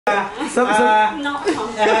No.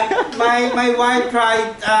 My wife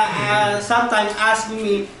tried sometimes asking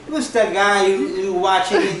me, who's the guy who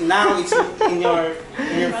watching it now? It's in your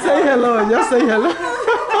Say hello, just say hello.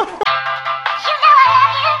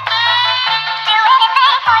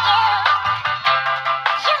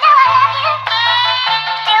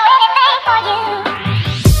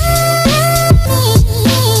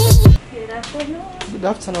 Good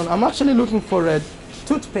afternoon. I'm actually looking for a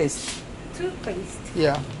toothpaste. Toothpaste.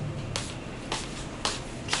 Yeah.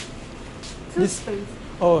 Toothpaste.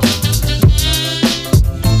 Oh.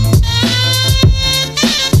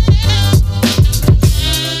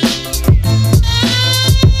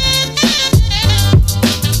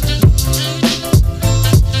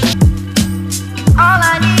 All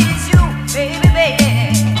I need is you, baby, baby.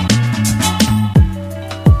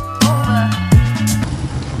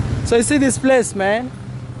 So you see this place, man?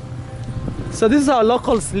 So this is how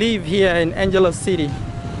locals live here in Angeles City.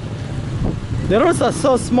 The roads are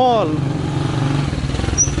so small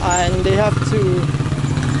and they have to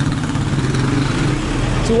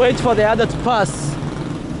wait for the other to pass.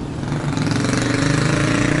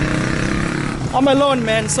 I'm alone,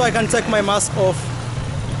 man, so I can take my mask off.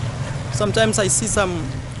 Sometimes I see some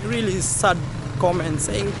really sad comments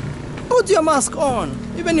saying, put your mask on,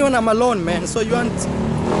 even when I'm alone, man. So you want...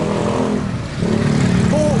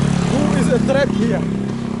 Who is a threat here?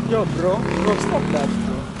 Yo, bro, stop that,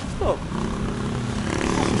 bro. Stop.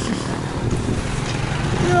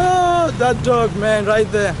 Yo, that dog, man, right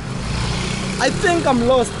there. I think I'm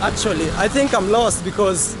lost, actually. I think I'm lost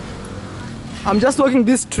because I'm just walking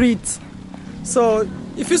this street. So,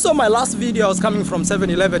 if you saw my last video, I was coming from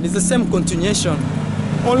 7-Eleven. It's the same continuation.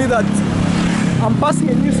 Only that I'm passing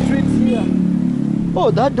a new street here.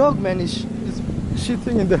 Oh, that dog, man, is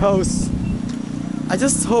shitting in the house. I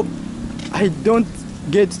just hope I don't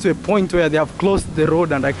get to a point where they have closed the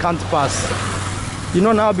road and I can't pass. You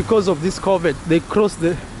know, now because of this COVID, they closed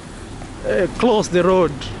the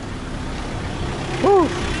road. Whew.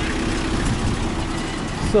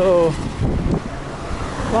 So,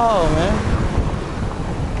 wow, man.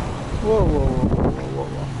 Whoa, whoa, whoa, whoa, whoa,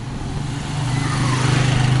 whoa.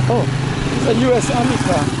 Oh, it's a US Army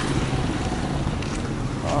car.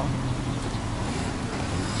 Wow.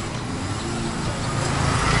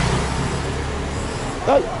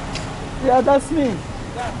 Yeah, that's me.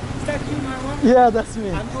 Is that you, Mama? Yeah, that's me.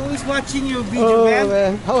 I'm always watching your video,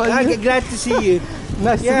 man. How are you? Glad to see you.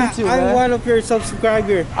 Nice to meet you, man. I'm one of your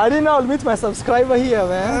subscribers. I didn't know I'll meet my subscriber here,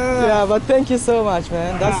 man. Yeah, but thank you so much,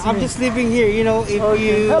 man. That's I'm me. just living here, you know, if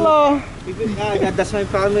you... Hello. That's my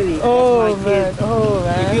family. Oh, That's my man. kid. Oh,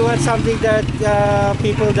 man. If you want something that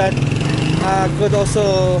people that could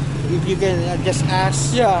also, if you can just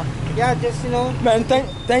ask. Yeah. Yeah, just, you know. Man,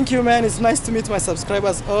 thank you, man. It's nice to meet my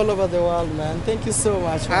subscribers all over the world, man. Thank you so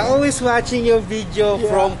much, man. I'm always watching your video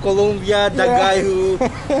from Colombia, the guy who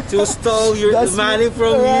stole your money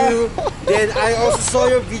from you. Then I also saw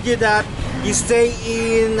your video that you stay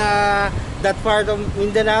in that part of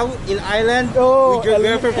Mindanao, in Ireland, with your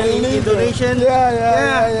girlfriend from Indonesia.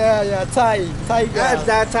 Yeah. Thai guy.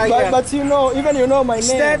 That Thai guy. But you know, even you know my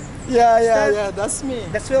name. Yeah, that's me.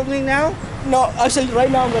 That's filming now? No, actually right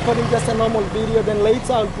now I'm recording just a normal video, then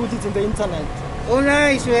later I'll put it in the internet. Oh,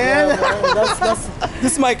 nice, man. Yeah, man.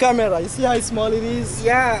 This is my camera. You see how small it is?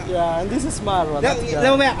 Yeah. Yeah, and this is Marwa.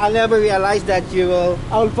 No, man, I never realized that you will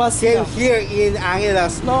came here in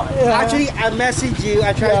Angeles. No, actually, I messaged you.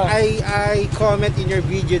 I tried. I comment in your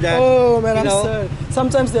video that. Oh man, I'm sorry.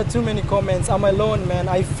 Sometimes there are too many comments. I'm alone, man.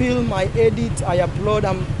 I film, I edit, I upload.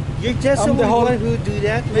 You're just the one who do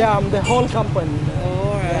that, man? Yeah, I'm the whole company.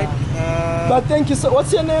 All right. But thank you so.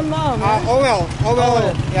 What's your name now, man? Owel.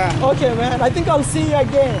 Yeah. Okay, man. I think I'll see you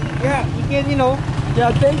again. Yeah, you can, you know.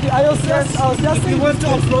 Yeah, thank you. I was just if you want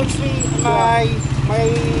to approach me, my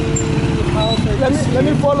let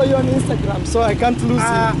me follow you on Instagram so I can't lose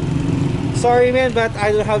you. Sorry, man, but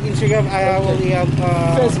I don't have Instagram. I only have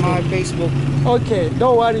my Facebook. Okay,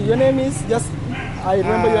 don't worry. Your name is I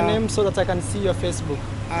remember your name so that I can see your Facebook.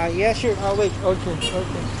 Yeah, sure. I'll wait. Okay.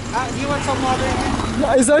 Do you want some water?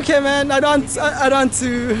 No, it's okay, man. I don't want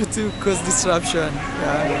to cause disruption.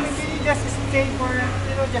 Yeah. Can you just stay for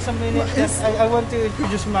just a minute? I want to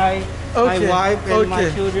introduce my wife and my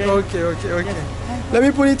children. Okay. Let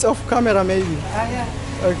me put it off camera, maybe. Yeah.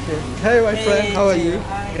 Okay. Hey, my friend. How are you?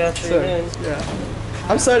 Gracias. Yeah.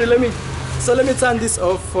 I'm sorry. Let me turn this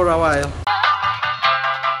off for a while.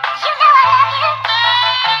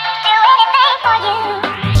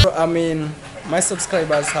 I'm in my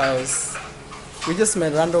subscriber's house. We just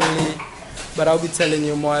met randomly, but I'll be telling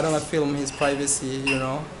you more. I don't want to film his privacy, you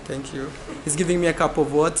know. Thank you. He's giving me a cup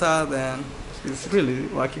of water, then He's really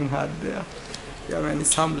working hard there. Yeah, man,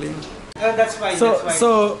 it's humbling. That's fine. So, that's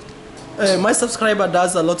fine. my subscriber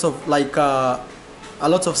does a lot of a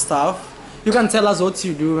lot of stuff. You can tell us what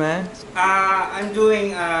you do, man. I'm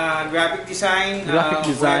doing graphic design,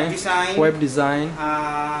 web design,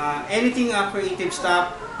 anything creative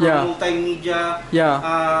stuff, Yeah. multimedia. Yeah.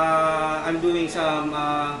 I'm doing some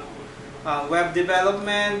web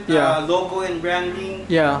development, Yeah. logo and branding.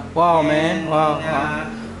 Yeah. Wow, man. And, Wow.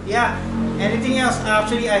 yeah. Anything else?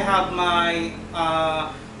 Actually, I have my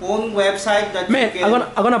own website that Man, you can.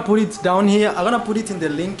 I'm gonna put it down here. I'm gonna put it in the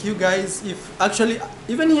link, you guys. If actually,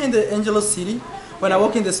 even here in the Angeles City, when I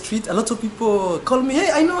walk in the street, a lot of people call me, hey,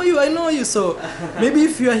 I know you. So maybe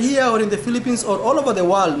if you are here or in the Philippines or all over the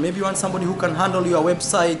world, maybe you want somebody who can handle your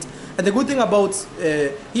website. And the good thing about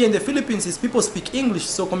here in the Philippines is people speak English,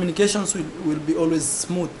 so communications will be always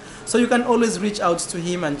smooth. So you can always reach out to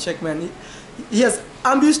him and check, man. He has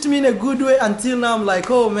ambushed me in a good way until now. I'm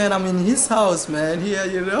like, oh man, I'm in his house, man. Here,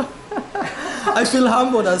 you know. I feel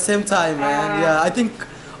humbled at the same time, man. Yeah, I think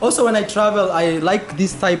also when I travel, I like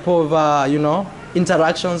this type of, you know,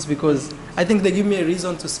 interactions because I think they give me a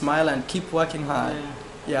reason to smile and keep working hard.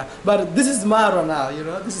 Yeah, but this is Maro now, you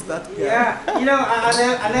know, this is that guy. Yeah, you know,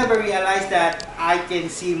 I never realized that I can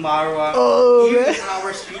see Marwa here in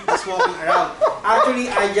our street just walking around. Actually,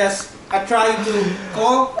 I tried to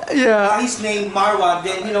call his name Marwa,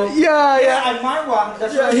 then, you know, I'm Marwa.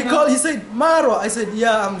 That's Yeah, right, he said, Maro. I said,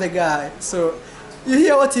 yeah, I'm the guy. So, you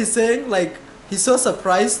hear what he's saying? Like, he's so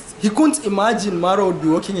surprised. He couldn't imagine Maro would be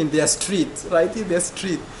walking in their street, right in their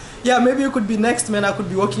street. Yeah, maybe you could be next, man. I could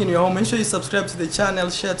be walking in your home. Make sure you subscribe to the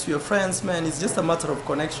channel, share to your friends, man. It's just a matter of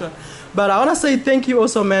connection. But I want to say thank you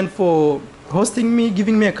also, man, for hosting me,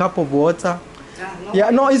 giving me a cup of water.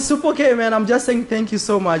 Yeah, no, it's super okay, man. I'm just saying thank you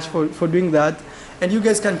so much for doing that. And you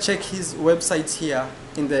guys can check his website here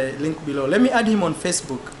in the link below. Let me add him on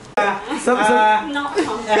Facebook.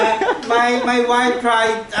 My wife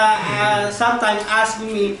tried sometimes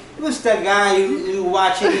asking me, who's the guy who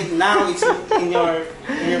watching it now? It's in your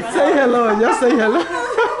Say hello, just say hello.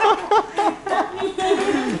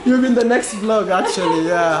 You've been the next vlog, actually.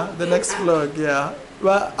 Yeah, the next vlog. Yeah.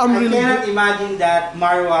 Well, I cannot imagine that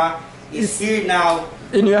Marwa is here now.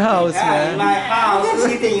 In your house, man. In my house,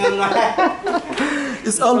 sitting on my.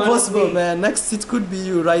 It's all possible, man. Next, it could be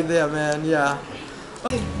you right there, man. Yeah.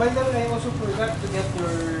 By the way, I also forgot to get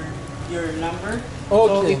your number.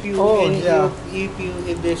 Okay. So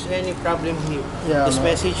if there's any problem here, just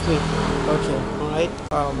message me. Okay. Alright.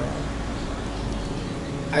 Wow, man.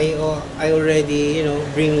 I already, you know,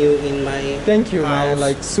 bring you in my Thank you, house, man.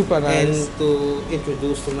 Like super nice. And to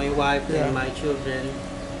introduce to my wife and my children.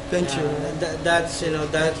 Thank you. That's, you know,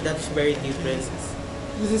 that's very different.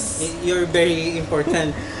 This is. You're very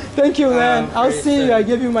important. Thank you, man. I'll see you. I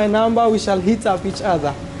give you my number. We shall hit up each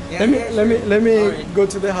other. Yeah, let me go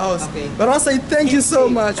to the house. Okay. But I'll say thank you so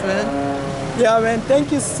much, man. Yeah, man.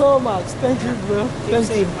 Thank you so much. Thank you, bro.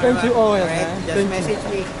 Thank you always, man. Just Thank message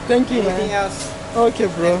me. Thank you, Anything man. else? Okay,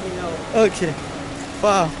 bro. Let me know. Okay.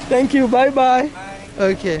 Wow. Thank you. Bye. Bye.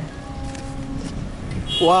 Okay.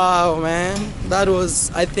 Wow, man. That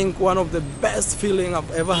was, I think, one of the best feeling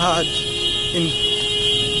I've ever had in.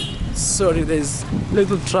 Sorry, there's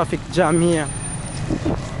little traffic jam here.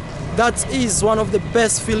 That is one of the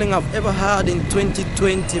best feeling I've ever had in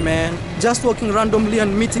 2020, man. Just walking randomly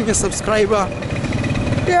and meeting a subscriber.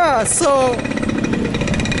 Yeah, so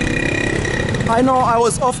I know I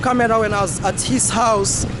was off camera when I was at his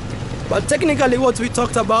house, but technically what we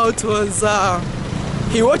talked about was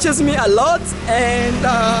he watches me a lot,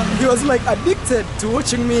 and he was like addicted to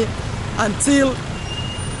watching me until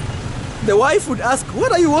the wife would ask,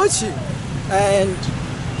 what are you watching? And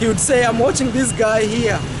he would say, I'm watching this guy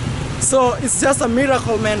here. So it's just a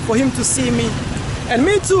miracle, man, for him to see me. And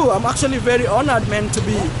me too, I'm actually very honored, man, to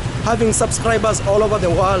be having subscribers all over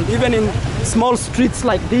the world, even in small streets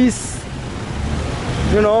like this.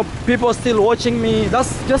 You know, people still watching me.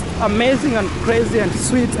 That's just amazing and crazy and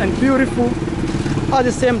sweet and beautiful at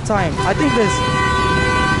the same time. I think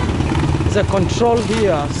there's a control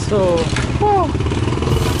here, so wow.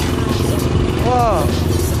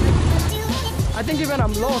 I think even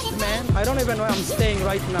I'm lost, man. I don't even know where I'm staying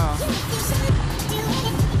right now.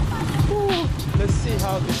 Whew. Let's see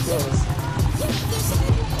how this goes.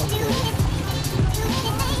 Okay.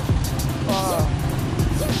 Wow.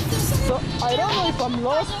 So I don't know if I'm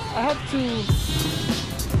lost. I have to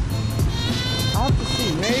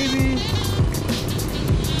see. Maybe.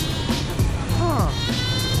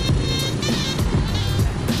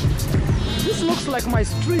 This looks like my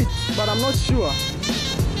street, but I'm not sure.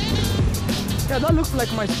 Yeah, that looks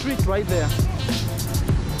like my street right there.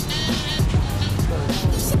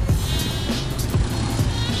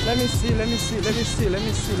 Let me see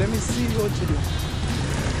what you do.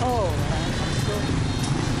 Oh, man.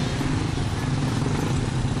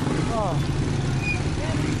 Oh.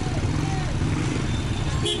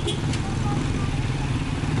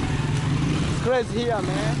 It's crazy here,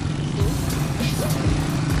 man.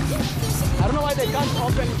 I don't know why they can't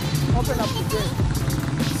open up the gate.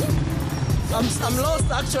 I'm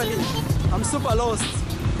lost actually. I'm super lost.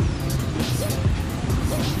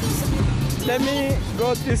 Let me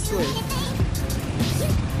go this way.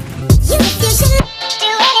 You should do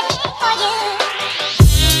it for you.